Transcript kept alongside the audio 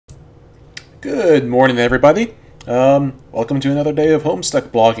Good morning, everybody. Welcome to another day of Homestuck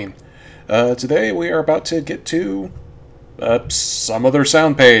blogging. Today we are about to get to some other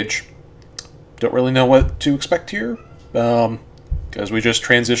sound page. Don't really know what to expect here, because we just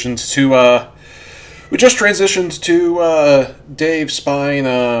transitioned to Dave spying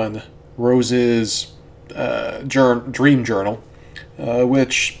on Rose's dream journal,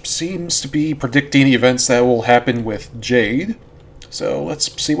 which seems to be predicting events that will happen with Jade. So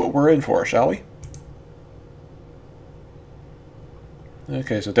let's see what we're in for, shall we?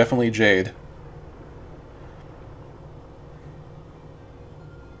 Okay, so definitely Jade.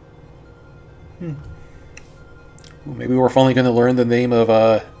 Ooh, maybe we're finally going to learn the name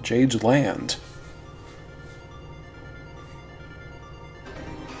of Jade's land.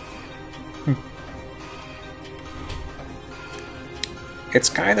 It's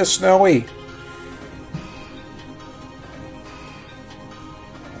kind of snowy.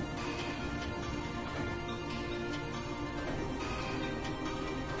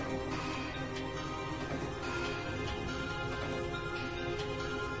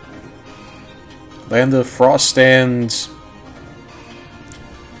 Land of Frost and...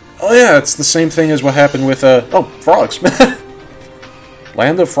 Oh yeah, it's the same thing as what happened with, oh, frogs.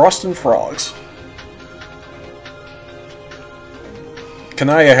 Land of Frost and Frogs.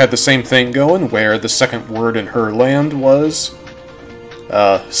 Kanaya had the same thing going, where the second word in her land was,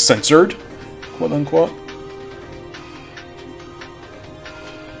 censored, quote-unquote.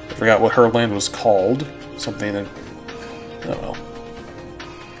 I forgot what her land was called. Something that... I don't know.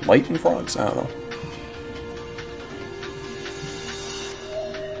 Light and Frogs? I don't know.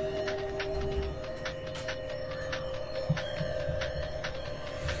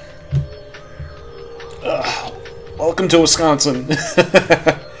 Welcome to Wisconsin. It's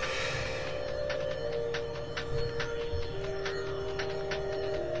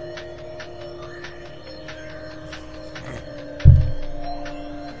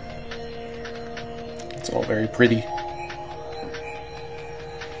all very pretty.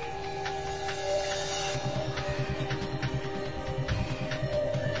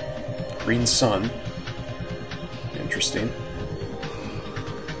 Green sun. Interesting.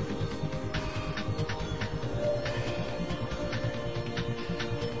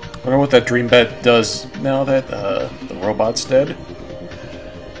 I wonder what that dream bed does now that the robot's dead.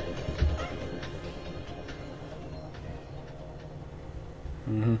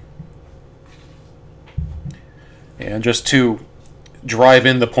 And just to drive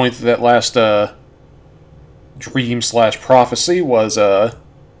in the point that last dream/prophecy was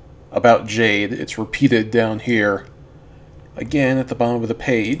about Jade, it's repeated down here again at the bottom of the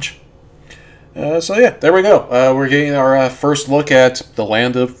page. So yeah, there we go. We're getting our first look at the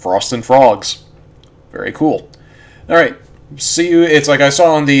land of Frost and Frogs. Very cool. All right, see you. It's like I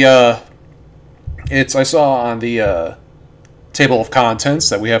saw on the table of contents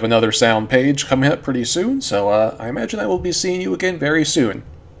that we have another sound page coming up pretty soon. So I imagine I will be seeing you again very soon.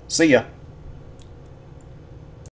 See ya.